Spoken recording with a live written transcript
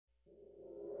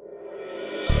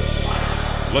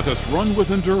Let us run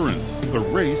with endurance the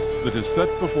race that is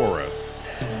set before us,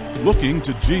 looking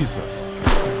to Jesus,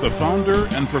 the founder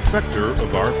and perfecter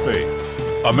of our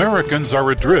faith. Americans are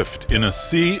adrift in a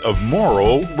sea of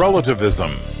moral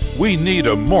relativism. We need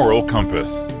a moral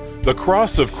compass. The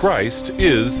cross of Christ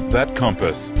is that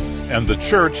compass, and the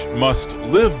church must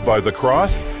live by the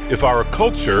cross if our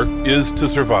culture is to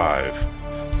survive.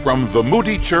 From the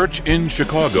Moody Church in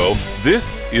Chicago,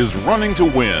 this is Running to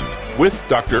Win with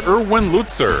Dr. Erwin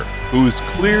Lutzer, whose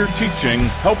clear teaching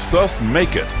helps us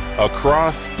make it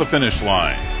across the finish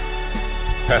line.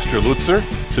 Pastor Lutzer,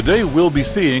 today we'll be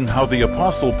seeing how the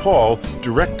Apostle Paul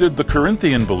directed the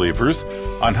Corinthian believers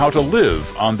on how to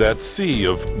live on that sea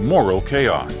of moral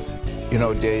chaos. You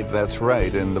know, Dave, that's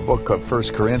right. In the book of 1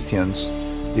 Corinthians,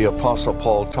 the Apostle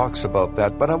Paul talks about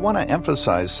that. But I want to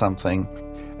emphasize something,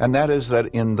 and that is that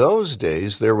in those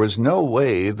days, there was no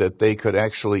way that they could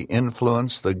actually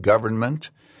influence the government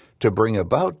to bring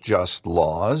about just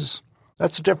laws.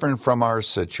 That's different from our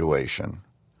situation.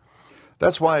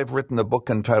 That's why I've written a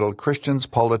book entitled Christians,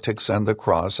 Politics, and the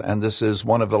Cross, and this is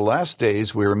one of the last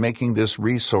days we are making this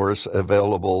resource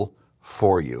available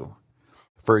for you.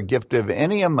 For a gift of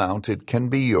any amount, it can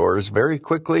be yours. Very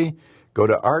quickly, go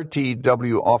to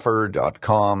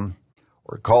rtwoffer.com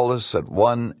or call us at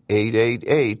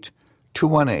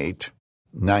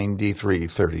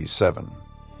 1-888-218-9337.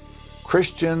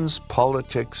 Christians,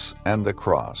 Politics, and the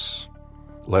Cross.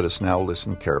 Let us now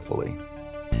listen carefully.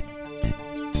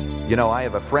 You know, I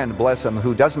have a friend, bless him,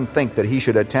 who doesn't think that he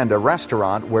should attend a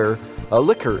restaurant where a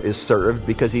liquor is served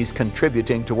because he's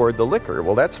contributing toward the liquor.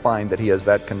 Well, that's fine that he has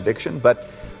that conviction, but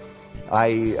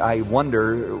I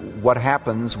wonder what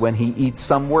happens when he eats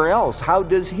somewhere else. How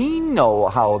does he know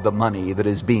how the money that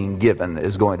is being given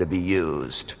is going to be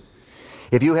used?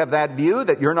 If you have that view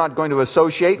that you're not going to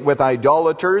associate with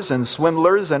idolaters and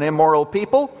swindlers and immoral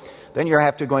people, then you're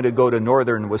going to go to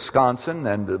northern Wisconsin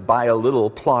and buy a little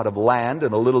plot of land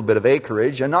and a little bit of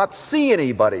acreage and not see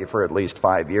anybody for at least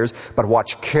 5 years, but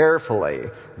watch carefully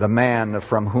the man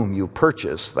from whom you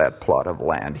purchase that plot of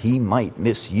land. He might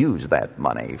misuse that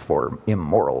money for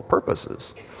immoral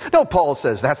purposes. No, Paul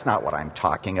says that's not what I'm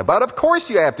talking about. Of course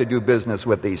you have to do business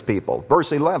with these people.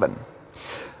 Verse 11.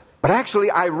 But actually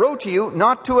I wrote to you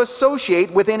not to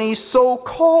associate with any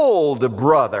so-called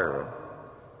brother,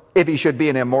 if he should be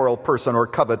an immoral person or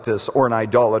covetous or an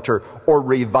idolater or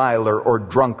reviler or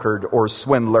drunkard or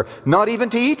swindler, not even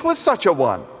to eat with such a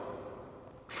one.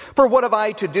 For what have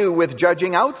I to do with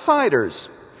judging outsiders?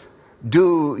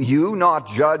 Do you not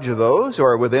judge those who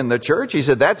are within the church? He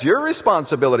said, that's your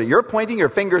responsibility. You're pointing your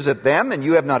fingers at them and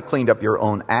you have not cleaned up your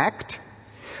own act.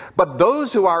 But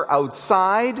those who are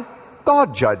outside,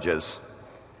 God judges.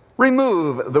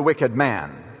 Remove the wicked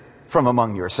man from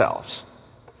among yourselves.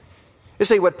 You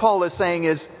see, what Paul is saying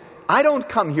is, I don't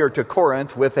come here to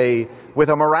Corinth with a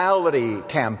morality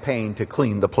campaign to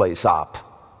clean the place up.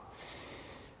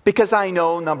 Because I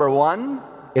know, number one,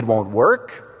 it won't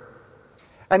work.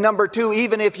 And number two,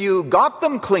 even if you got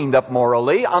them cleaned up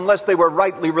morally, unless they were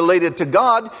rightly related to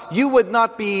God, you would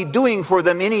not be doing for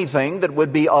them anything that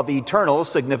would be of eternal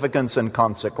significance and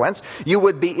consequence. You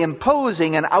would be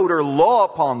imposing an outer law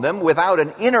upon them without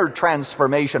an inner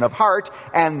transformation of heart,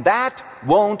 and that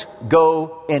won't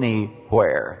go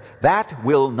anywhere. That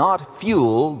will not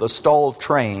fuel the stalled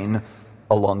train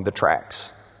along the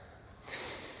tracks.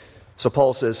 So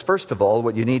Paul says, first of all,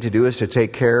 what you need to do is to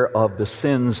take care of the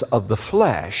sins of the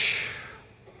flesh.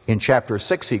 In chapter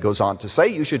 6, he goes on to say,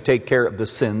 you should take care of the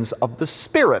sins of the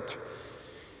spirit.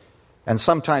 And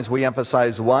sometimes we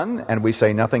emphasize one and we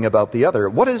say nothing about the other.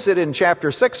 What is it in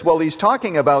chapter 6? Well, he's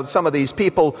talking about some of these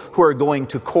people who are going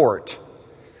to court.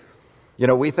 You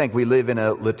know, we think we live in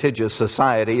a litigious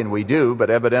society, and we do,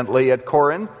 but evidently at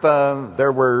Corinth,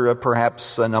 there were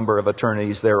perhaps a number of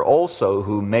attorneys there also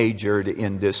who majored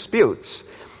in disputes.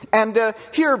 And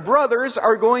here brothers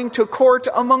are going to court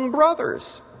among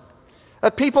brothers.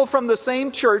 People from the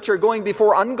same church are going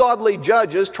before ungodly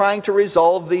judges trying to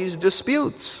resolve these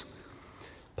disputes.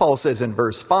 Paul says in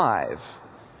verse 5,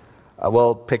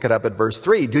 we'll pick it up at verse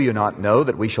 3. Do you not know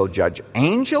that we shall judge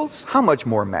angels? How much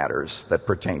more matters that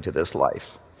pertain to this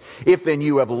life? If then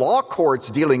you have law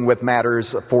courts dealing with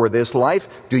matters for this life,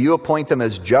 do you appoint them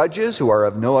as judges who are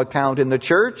of no account in the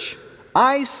church?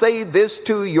 I say this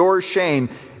to your shame.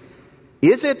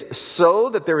 Is it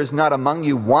so that there is not among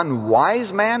you one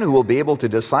wise man who will be able to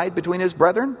decide between his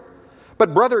brethren?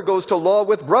 But brother goes to law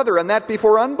with brother, and that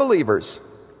before unbelievers.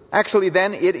 Actually,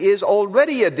 then, it is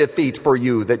already a defeat for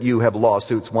you that you have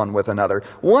lawsuits one with another.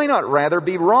 Why not rather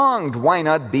be wronged? Why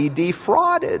not be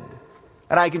defrauded?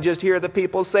 And I can just hear the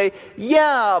people say,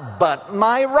 yeah, but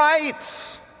my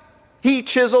rights. He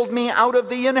chiseled me out of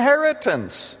the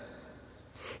inheritance.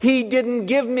 He didn't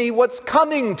give me what's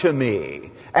coming to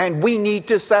me. And we need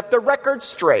to set the record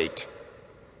straight.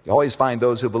 You always find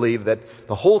those who believe that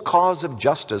the whole cause of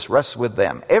justice rests with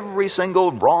them. Every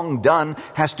single wrong done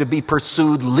has to be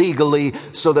pursued legally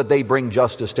so that they bring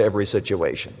justice to every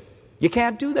situation. You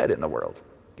can't do that in the world.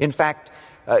 In fact,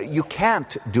 you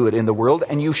can't do it in the world,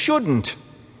 and you shouldn't.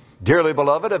 Dearly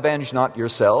beloved, avenge not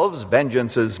yourselves.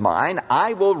 Vengeance is mine.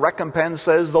 I will recompense,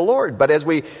 says the Lord. But as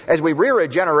we rear a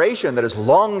generation that has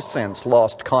long since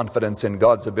lost confidence in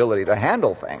God's ability to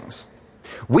handle things,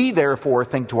 we therefore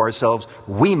think to ourselves,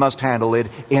 we must handle it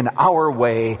in our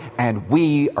way, and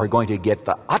we are going to get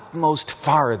the utmost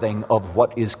farthing of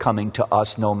what is coming to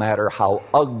us, no matter how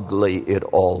ugly it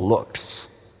all looks.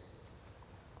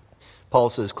 Paul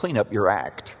says, clean up your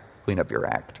act. Clean up your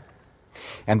act.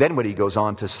 And then what he goes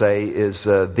on to say is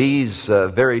these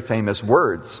very famous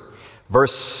words.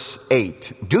 Verse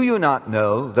 8, do you not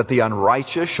know that the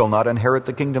unrighteous shall not inherit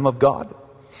the kingdom of God?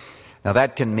 Now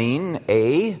that can mean,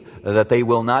 A, that they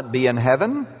will not be in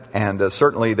heaven, and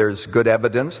certainly there's good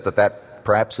evidence that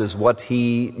perhaps is what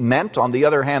he meant. On the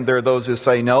other hand, there are those who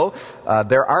say no.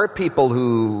 There are people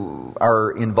who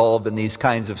are involved in these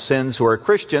kinds of sins who are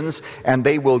Christians, and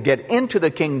they will get into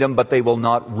the kingdom, but they will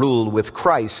not rule with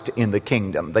Christ in the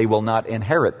kingdom. They will not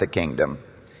inherit the kingdom.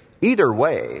 Either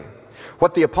way,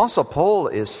 what the Apostle Paul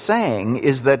is saying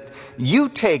is that you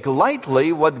take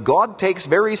lightly what God takes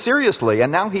very seriously.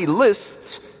 And now he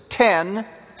lists 10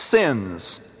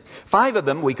 sins. 5 of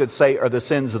them, we could say, are the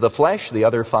sins of the flesh. The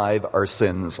other 5 are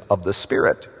sins of the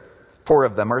Spirit. 4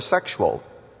 of them are sexual.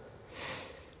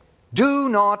 Do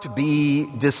not be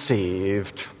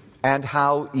deceived. And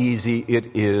how easy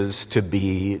it is to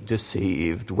be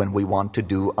deceived when we want to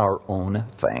do our own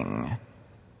thing.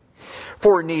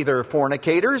 For neither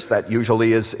fornicators, that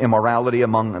usually is immorality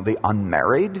among the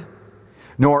unmarried,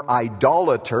 nor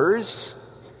idolaters,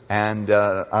 and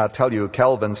I'll tell you,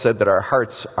 Calvin said that our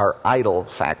hearts are idol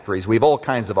factories. We have all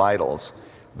kinds of idols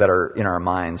that are in our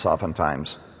minds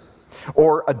oftentimes.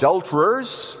 Or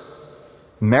adulterers,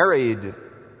 married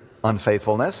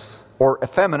unfaithfulness, or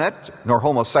effeminate, nor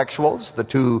homosexuals, the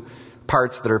 2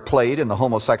 parts that are played in the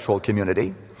homosexual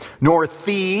community, nor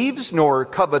thieves, nor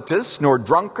covetous, nor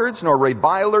drunkards, nor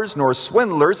revilers, nor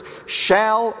swindlers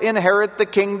shall inherit the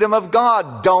kingdom of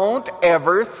God. Don't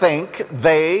ever think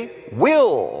they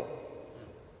will.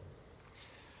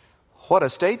 What a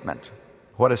statement.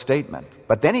 What a statement.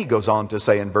 But then he goes on to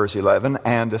say in verse 11,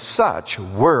 and such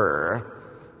were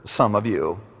some of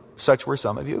you. Such were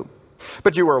some of you.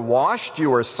 But you were washed, you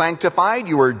were sanctified,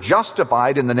 you were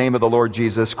justified in the name of the Lord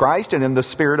Jesus Christ and in the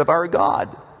Spirit of our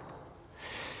God.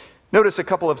 Notice a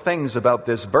couple of things about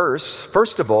this verse.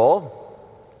 First of all,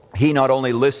 he not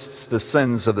only lists the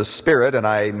sins of the Spirit, and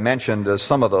I mentioned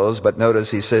some of those, but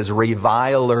notice he says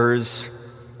revilers.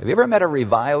 Have you ever met a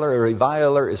reviler? A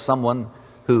reviler is someone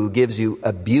who gives you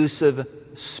abusive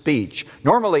speech.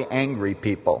 Normally angry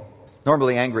people.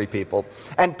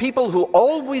 And people who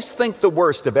always think the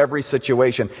worst of every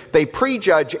situation. They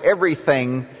prejudge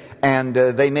everything and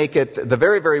they make it the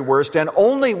very, very worst. And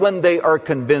only when they are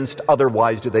convinced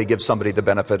otherwise do they give somebody the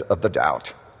benefit of the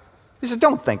doubt. He said,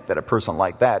 don't think that a person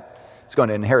like that is going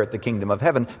to inherit the kingdom of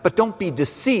heaven. But don't be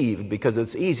deceived, because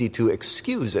it's easy to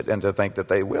excuse it and to think that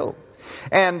they will.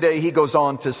 And he goes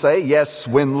on to say, yes,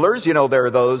 swindlers. You know, there are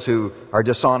those who are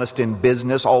dishonest in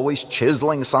business, always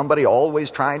chiseling somebody, always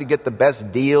trying to get the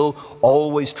best deal,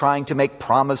 always trying to make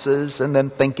promises and then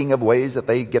thinking of ways that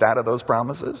they get out of those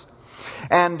promises.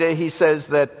 And he says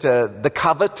that the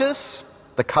covetous,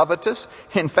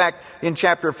 in fact, in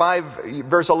chapter 5,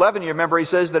 verse 11, you remember he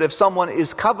says that if someone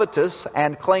is covetous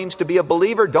and claims to be a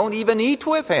believer, don't even eat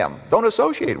with him. Don't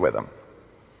associate with him.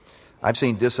 I've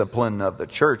seen discipline of the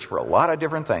church for a lot of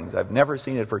different things. I've never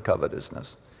seen it for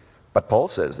covetousness. But Paul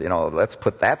says, let's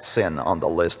put that sin on the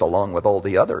list along with all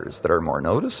the others that are more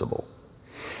noticeable.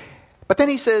 But then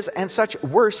he says, and such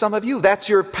were some of you. That's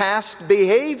your past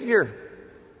behavior.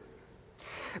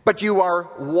 But you are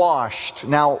washed.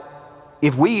 Now,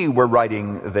 if we were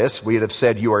writing this, we'd have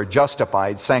said you are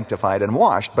justified, sanctified, and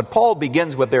washed. But Paul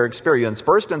begins with their experience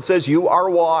first and says, you are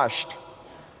washed.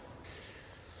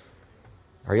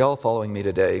 Are you all following me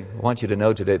today? I want you to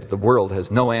know today that the world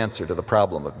has no answer to the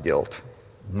problem of guilt.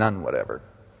 None whatever.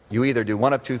 You either do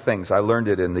one of 2 things. I learned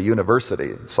it in the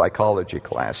university psychology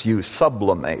class. You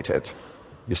sublimate it.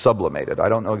 You sublimate it. I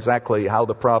don't know exactly how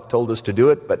the prof told us to do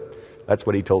it, but that's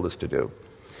what he told us to do.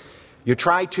 You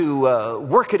try to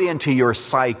work it into your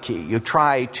psyche. You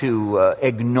try to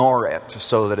ignore it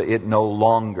so that it no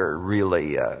longer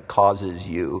really causes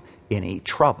you any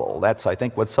trouble. That's, I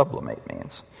think, what sublimate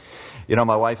means. You know,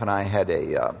 my wife and I had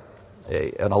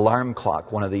an alarm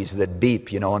clock, one of these that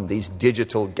beep, on these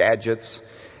digital gadgets.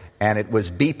 And it was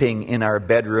beeping in our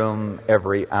bedroom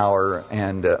every hour.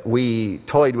 And we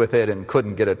toyed with it and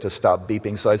couldn't get it to stop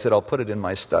beeping. So I said, I'll put it in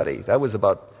my study. That was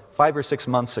about 5 or 6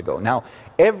 months ago. Now,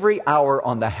 every hour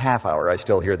on the half hour, I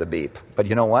still hear the beep. But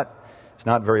you know what? It's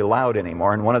not very loud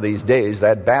anymore. And one of these days,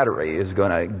 that battery is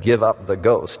going to give up the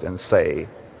ghost and say,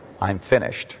 I'm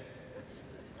finished.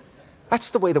 That's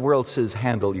the way the world says,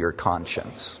 handle your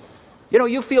conscience.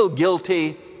 You feel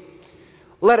guilty.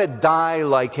 Let it die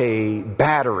like a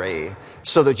battery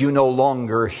so that you no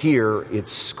longer hear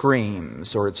its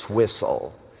screams or its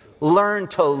whistle. Learn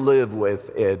to live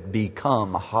with it.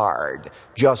 Become hard.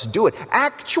 Just do it.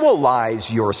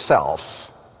 Actualize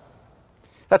yourself.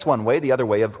 That's one way. The other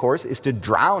way, of course, is to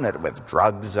drown it with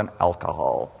drugs and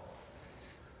alcohol.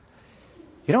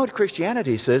 You know what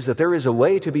Christianity says? That there is a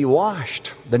way to be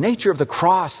washed. The nature of the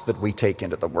cross that we take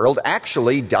into the world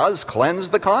actually does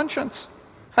cleanse the conscience.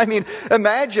 I mean,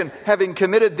 imagine having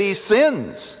committed these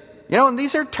sins. And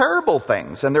these are terrible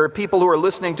things. And there are people who are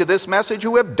listening to this message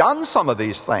who have done some of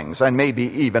these things and maybe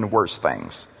even worse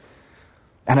things.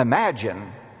 And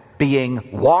imagine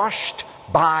being washed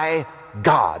by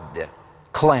God,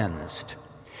 cleansed.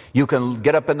 You can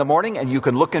get up in the morning and you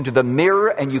can look into the mirror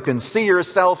and you can see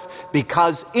yourself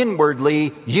because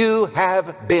inwardly you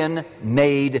have been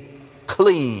made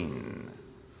clean.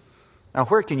 Now,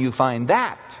 where can you find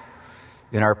that?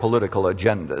 In our political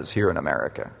agendas here in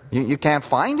America. You can't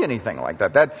find anything like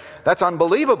that. That's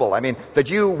unbelievable. I mean, that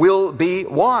you will be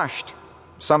washed.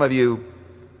 Some of you,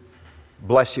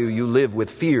 bless you, you live with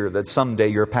fear that someday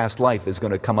your past life is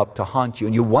going to come up to haunt you.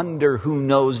 And you wonder who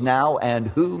knows now and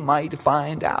who might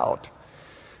find out.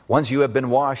 Once you have been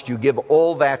washed, you give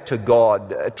all that to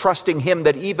God, trusting Him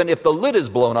that even if the lid is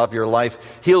blown off your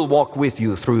life, He'll walk with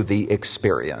you through the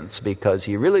experience because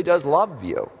He really does love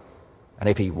you. And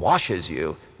if He washes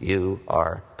you, you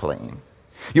are clean.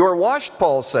 You are washed,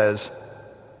 Paul says.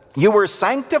 You were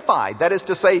sanctified. That is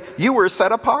to say, you were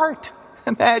set apart.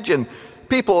 Imagine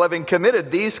people having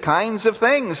committed these kinds of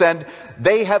things, and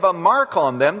they have a mark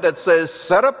on them that says,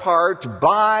 set apart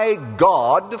by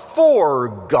God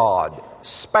for God.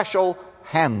 Special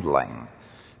handling.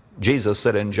 Jesus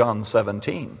said in John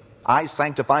 17, I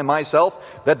sanctify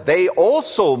myself that they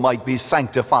also might be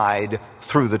sanctified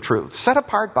through the truth. Set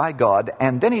apart by God.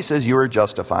 And then he says you are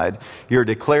justified. You're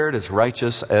declared as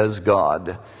righteous as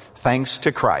God. Thanks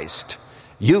to Christ.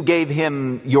 You gave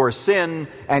Him your sin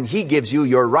and He gives you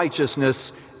your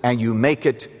righteousness and you make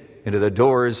it into the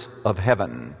doors of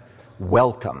heaven.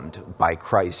 Welcomed by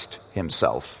Christ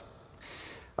Himself.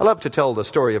 I love to tell the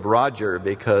story of Roger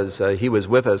because he was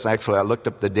with us. Actually, I looked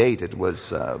up the date. It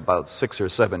was about 6 or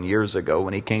 7 years ago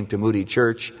when he came to Moody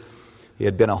Church. He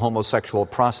had been a homosexual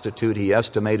prostitute. He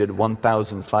estimated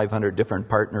 1,500 different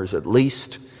partners at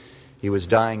least. He was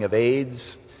dying of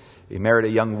AIDS. He married a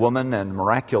young woman, and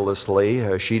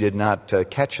miraculously, she did not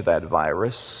catch that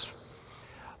virus.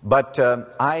 But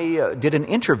I did an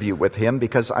interview with him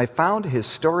because I found his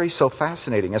story so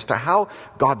fascinating as to how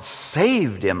God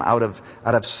saved him out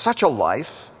of such a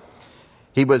life.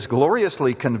 He was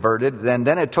gloriously converted, and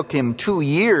then it took him 2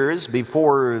 years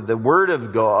before the Word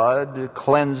of God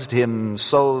cleansed him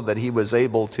so that he was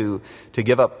able to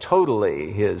give up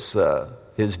totally his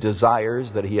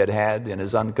desires that he had in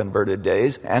his unconverted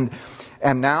days. And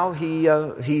now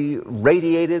he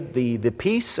radiated the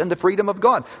peace and the freedom of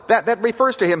God. That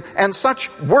refers to him. And such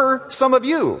were some of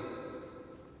you.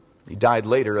 He died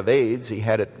later of AIDS. He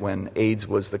had it when AIDS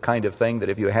was the kind of thing that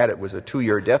if you had it was a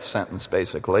 2-year death sentence,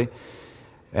 basically.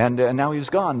 And now he's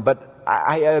gone. But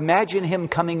I imagine him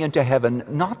coming into heaven,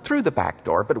 not through the back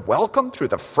door, but welcomed through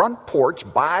the front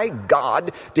porch by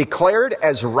God, declared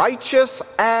as righteous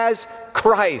as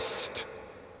Christ.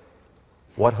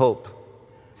 What hope.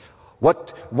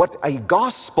 What a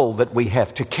gospel that we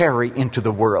have to carry into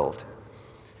the world.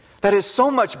 That is so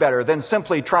much better than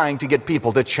simply trying to get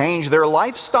people to change their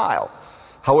lifestyle,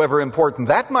 however important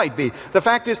that might be. The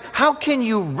fact is, how can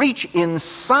you reach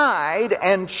inside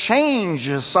and change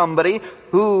somebody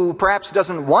who perhaps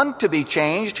doesn't want to be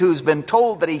changed, who's been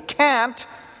told that he can't,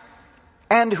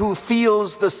 and who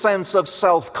feels the sense of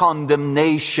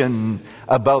self-condemnation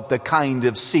about the kind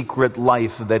of secret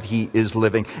life that he is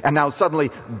living. And now suddenly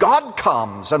God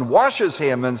comes and washes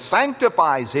him and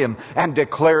sanctifies him and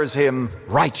declares him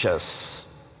righteous.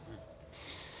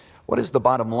 What is the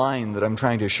bottom line that I'm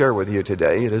trying to share with you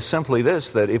today? It is simply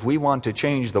this, that if we want to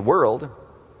change the world,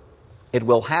 it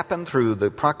will happen through the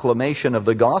proclamation of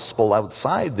the gospel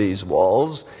outside these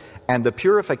walls and the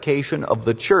purification of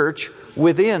the church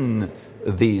within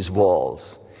these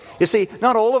walls. You see,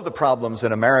 not all of the problems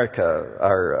in America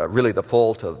are really the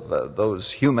fault of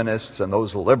those humanists and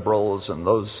those liberals and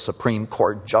those Supreme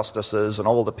Court justices and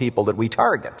all the people that we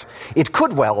target. It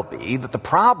could well be that the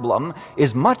problem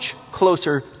is much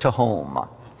closer to home.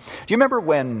 Do you remember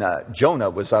when Jonah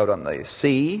was out on the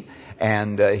sea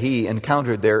and he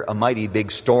encountered there a mighty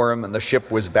big storm and the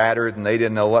ship was battered and they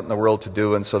didn't know what in the world to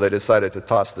do, and so they decided to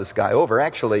toss this guy over?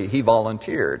 Actually, he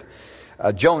volunteered.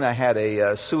 Jonah had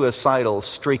a suicidal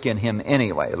streak in him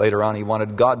anyway. Later on, he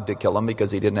wanted God to kill him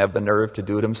because he didn't have the nerve to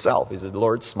do it himself. He said,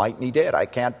 "Lord, smite me dead. I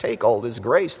can't take all this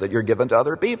grace that you're giving to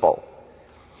other people."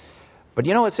 But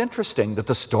you know, it's interesting that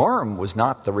the storm was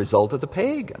not the result of the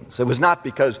pagans. It was not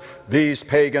because these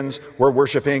pagans were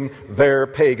worshiping their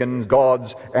pagan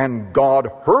gods and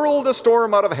God hurled a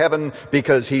storm out of heaven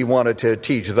because he wanted to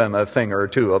teach them a thing or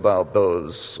two about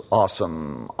those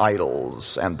awesome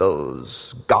idols and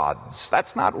those gods.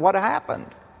 That's not what happened.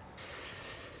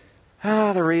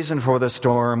 The reason for the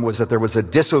storm was that there was a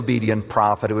disobedient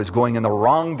prophet who was going in the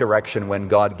wrong direction when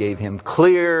God gave him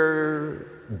clear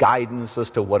guidance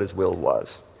as to what his will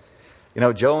was. You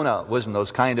know, Jonah wasn't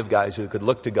those kind of guys who could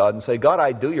look to God and say, "God,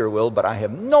 I do your will, but I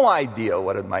have no idea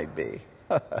what it might be."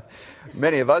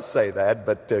 Many of us say that,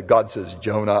 but God says,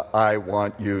 "Jonah, I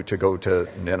want you to go to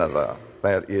Nineveh."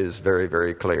 That is very,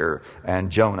 very clear. And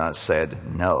Jonah said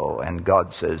no. And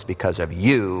God says, "Because of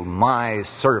you, my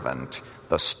servant,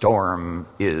 the storm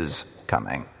is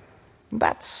coming."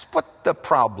 That's what the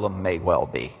problem may well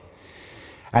be.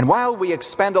 And while we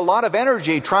expend a lot of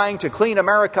energy trying to clean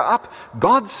America up,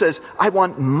 God says, "I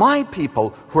want my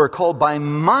people who are called by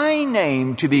my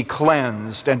name to be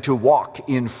cleansed and to walk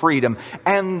in freedom.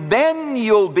 And then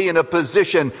you'll be in a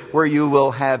position where you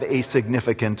will have a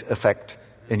significant effect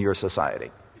in your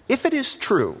society." If it is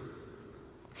true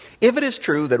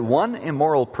that one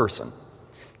immoral person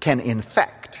can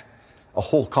infect a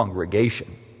whole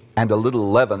congregation and a little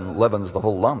leaven leavens the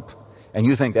whole lump, and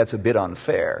you think that's a bit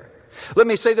unfair, let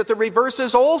me say that the reverse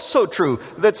is also true,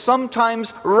 that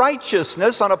sometimes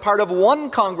righteousness on a part of one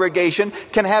congregation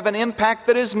can have an impact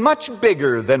that is much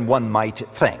bigger than one might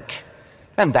think.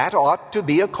 And that ought to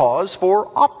be a cause for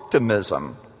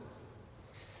optimism.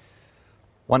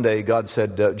 One day God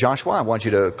said, "Joshua, I want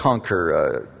you to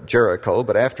conquer Jericho,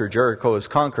 but after Jericho is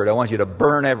conquered, I want you to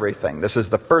burn everything. This is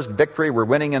the first victory we're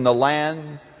winning in the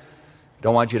land. I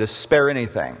don't want you to spare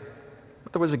anything."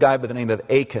 There was a guy by the name of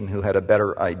Achan who had a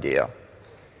better idea.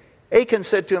 Achan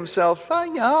said to himself,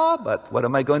 "Yeah, but what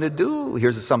am I going to do?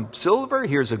 Here's some silver,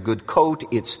 here's a good coat.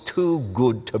 It's too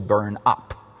good to burn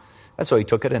up." And so he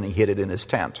took it and he hid it in his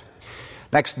tent.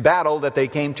 Next battle that they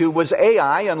came to was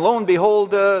Ai, and lo and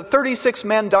behold, 36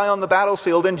 men die on the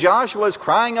battlefield, and Joshua is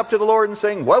crying up to the Lord and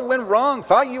saying, "What went wrong?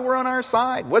 Thought you were on our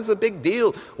side. What's the big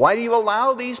deal? Why do you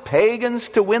allow these pagans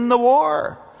to win the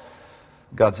war?"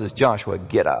 God says, "Joshua,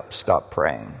 get up, stop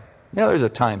praying." You know, there's a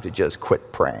time to just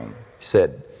quit praying. He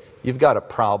said, "You've got a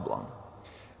problem.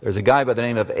 There's a guy by the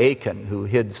name of Achan who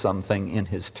hid something in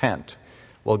his tent."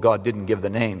 Well, God didn't give the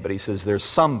name, but he says, there's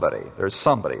somebody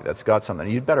that's got something.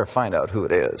 You'd better find out who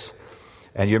it is.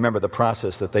 And you remember the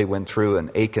process that they went through,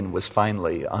 and Achan was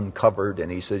finally uncovered,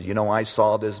 and he says, "You know, I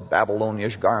saw this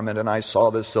Babylonish garment, and I saw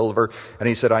this silver," and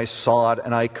he said, "I saw it,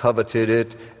 and I coveted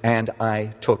it, and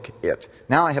I took it."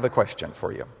 Now I have a question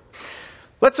for you.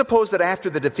 Let's suppose that after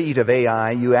the defeat of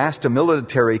Ai, you asked a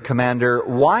military commander,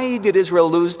 "Why did Israel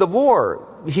lose the war?"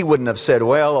 He wouldn't have said,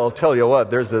 "Well, I'll tell you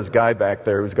what, there's this guy back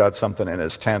there who's got something in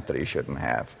his tent that he shouldn't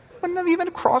have." Wouldn't have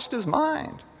even crossed his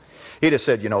mind. He'd have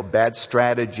said, "Bad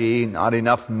strategy, not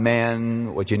enough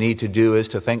men. What you need to do is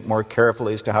to think more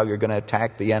carefully as to how you're going to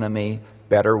attack the enemy.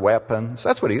 Better weapons."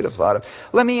 That's what he'd have thought of.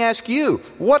 Let me ask you,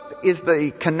 what is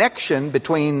the connection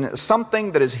between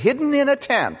something that is hidden in a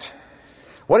tent?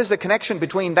 What is the connection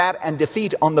between that and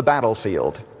defeat on the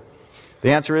battlefield?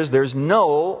 The answer is there's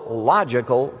no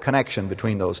logical connection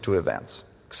between those two events,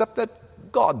 except that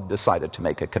God decided to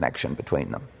make a connection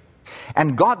between them.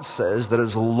 And God says that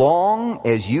as long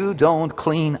as you don't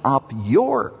clean up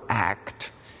your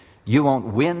act, you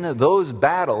won't win those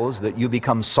battles that you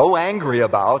become so angry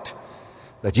about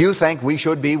that you think we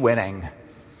should be winning.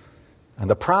 And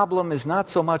the problem is not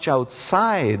so much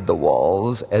outside the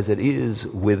walls as it is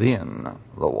within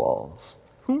the walls.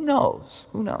 Who knows?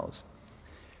 Who knows?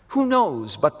 Who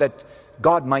knows but that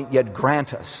God might yet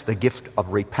grant us the gift of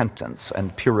repentance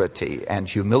and purity and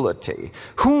humility?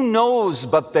 Who knows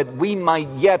but that we might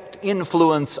yet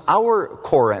influence our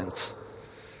Corinth?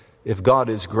 If God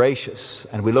is gracious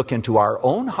and we look into our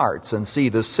own hearts and see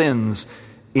the sins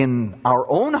in our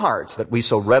own hearts that we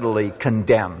so readily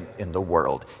condemn in the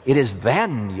world, it is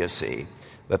then, you see,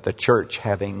 that the church,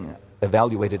 having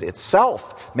evaluated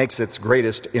itself, makes its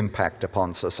greatest impact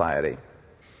upon society.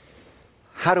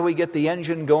 How do we get the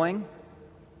engine going?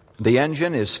 The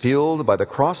engine is fueled by the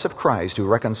cross of Christ, who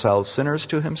reconciles sinners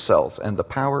to himself, and the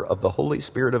power of the Holy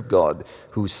Spirit of God,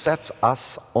 who sets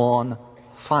us on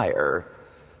fire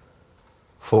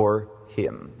for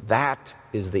him. That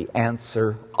is the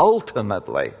answer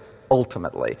ultimately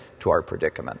to our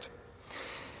predicament.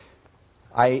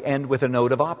 I end with a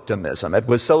note of optimism. It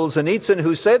was Solzhenitsyn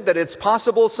who said that it's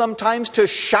possible sometimes to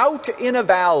shout in a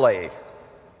valley,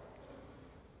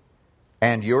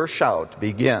 and your shout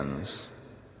begins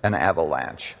an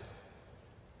avalanche.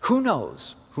 Who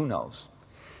knows? Who knows?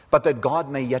 But that God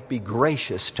may yet be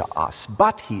gracious to us.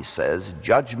 But, he says,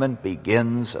 judgment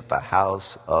begins at the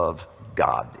house of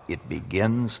God. It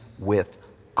begins with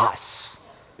us.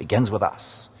 Begins with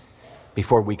us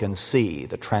before we can see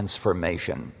the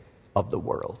transformation of the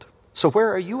world. So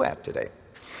where are you at today?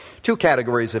 Two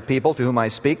categories of people to whom I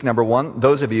speak. Number one,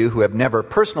 those of you who have never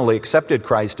personally accepted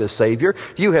Christ as Savior.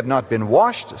 You have not been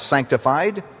washed,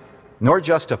 sanctified, nor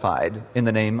justified in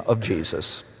the name of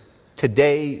Jesus.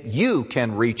 Today, you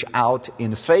can reach out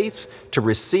in faith to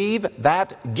receive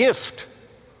that gift.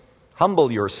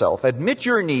 Humble yourself. Admit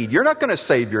your need. You're not going to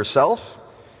save yourself.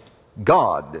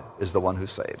 God is the one who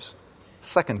saves.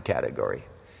 Second category.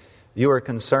 You are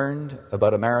concerned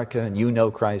about America and you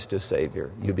know Christ as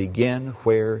Savior. You begin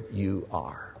where you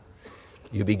are.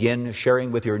 You begin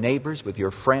sharing with your neighbors, with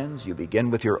your friends. You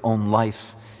begin with your own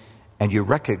life. And you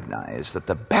recognize that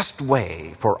the best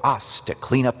way for us to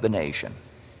clean up the nation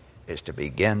is to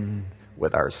begin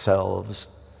with ourselves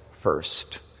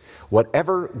first.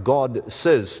 Whatever God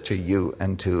says to you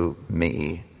and to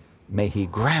me, may he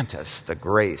grant us the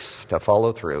grace to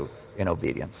follow through in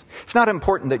obedience. It's not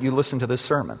important that you listen to this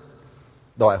sermon,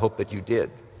 though I hope that you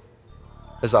did.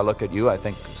 As I look at you, I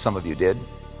think some of you did.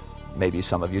 Maybe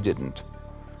some of you didn't.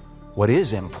 What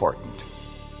is important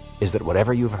is that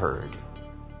whatever you've heard,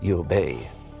 you obey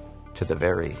to the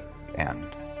very end.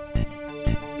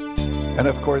 And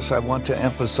of course, I want to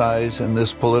emphasize in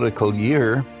this political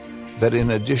year that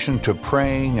in addition to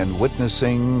praying and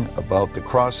witnessing about the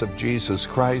cross of Jesus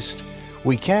Christ,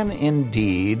 we can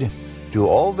indeed do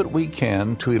all that we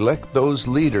can to elect those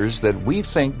leaders that we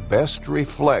think best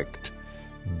reflect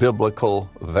biblical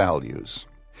values.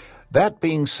 That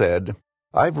being said,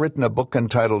 I've written a book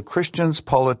entitled Christians,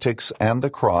 Politics, and the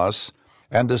Cross,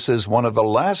 and this is one of the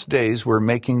last days we're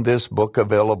making this book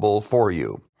available for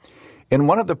you. In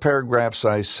one of the paragraphs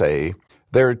I say,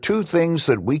 there are two things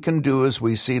that we can do as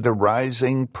we see the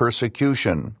rising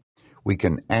persecution. We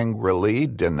can angrily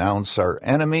denounce our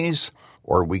enemies,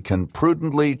 or we can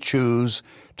prudently choose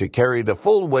to carry the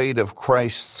full weight of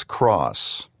Christ's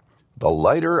cross. The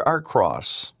lighter our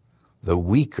cross, the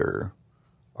weaker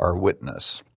our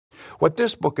witness. What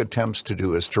this book attempts to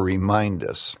do is to remind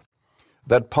us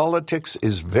that politics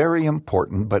is very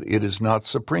important, but it is not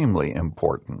supremely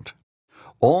important.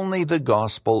 Only the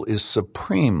gospel is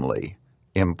supremely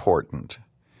important.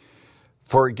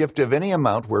 For a gift of any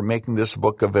amount, we're making this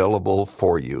book available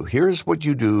for you. Here's what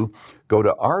you do. Go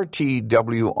to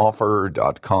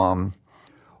rtwoffer.com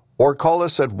or call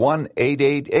us at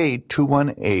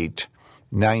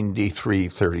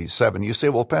 1-888-218-9337. You say,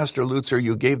 well, Pastor Lutzer,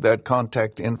 you gave that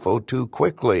contact info too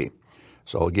quickly.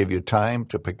 So I'll give you time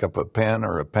to pick up a pen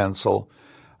or a pencil.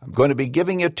 I'm going to be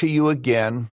giving it to you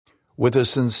again with a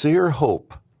sincere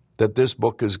hope that this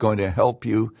book is going to help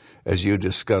you as you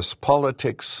discuss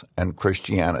politics and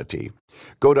Christianity.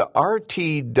 Go to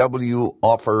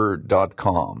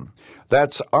rtwoffer.com.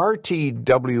 That's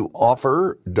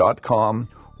rtwoffer.com,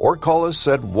 or call us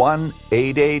at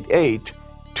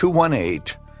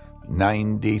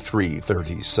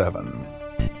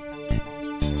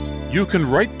 1-888-218-9337. You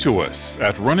can write to us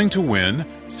at Running to Win,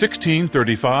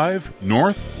 1635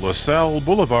 North LaSalle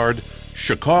Boulevard,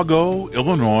 Chicago,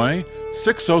 Illinois,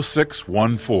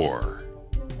 60614.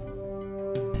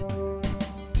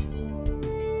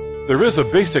 There is a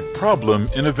basic problem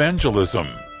in evangelism.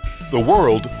 The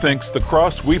world thinks the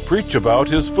cross we preach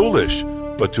about is foolish,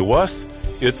 but to us,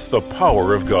 it's the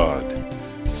power of God.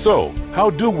 So, how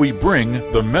do we bring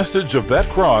the message of that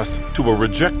cross to a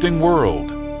rejecting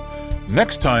world?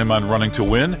 Next time on Running to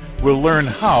Win, we'll learn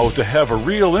how to have a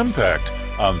real impact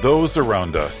on those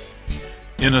around us.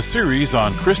 In a series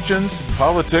on Christians,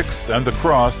 politics, and the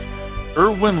cross,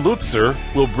 Erwin Lutzer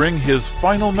will bring his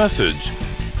final message,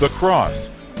 The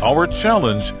Cross, Our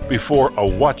Challenge Before a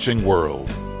Watching World.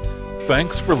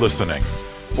 Thanks for listening.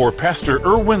 For Pastor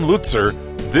Erwin Lutzer,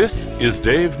 this is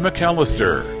Dave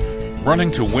McAllister.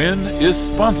 Running to Win is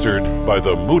sponsored by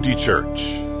the Moody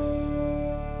Church.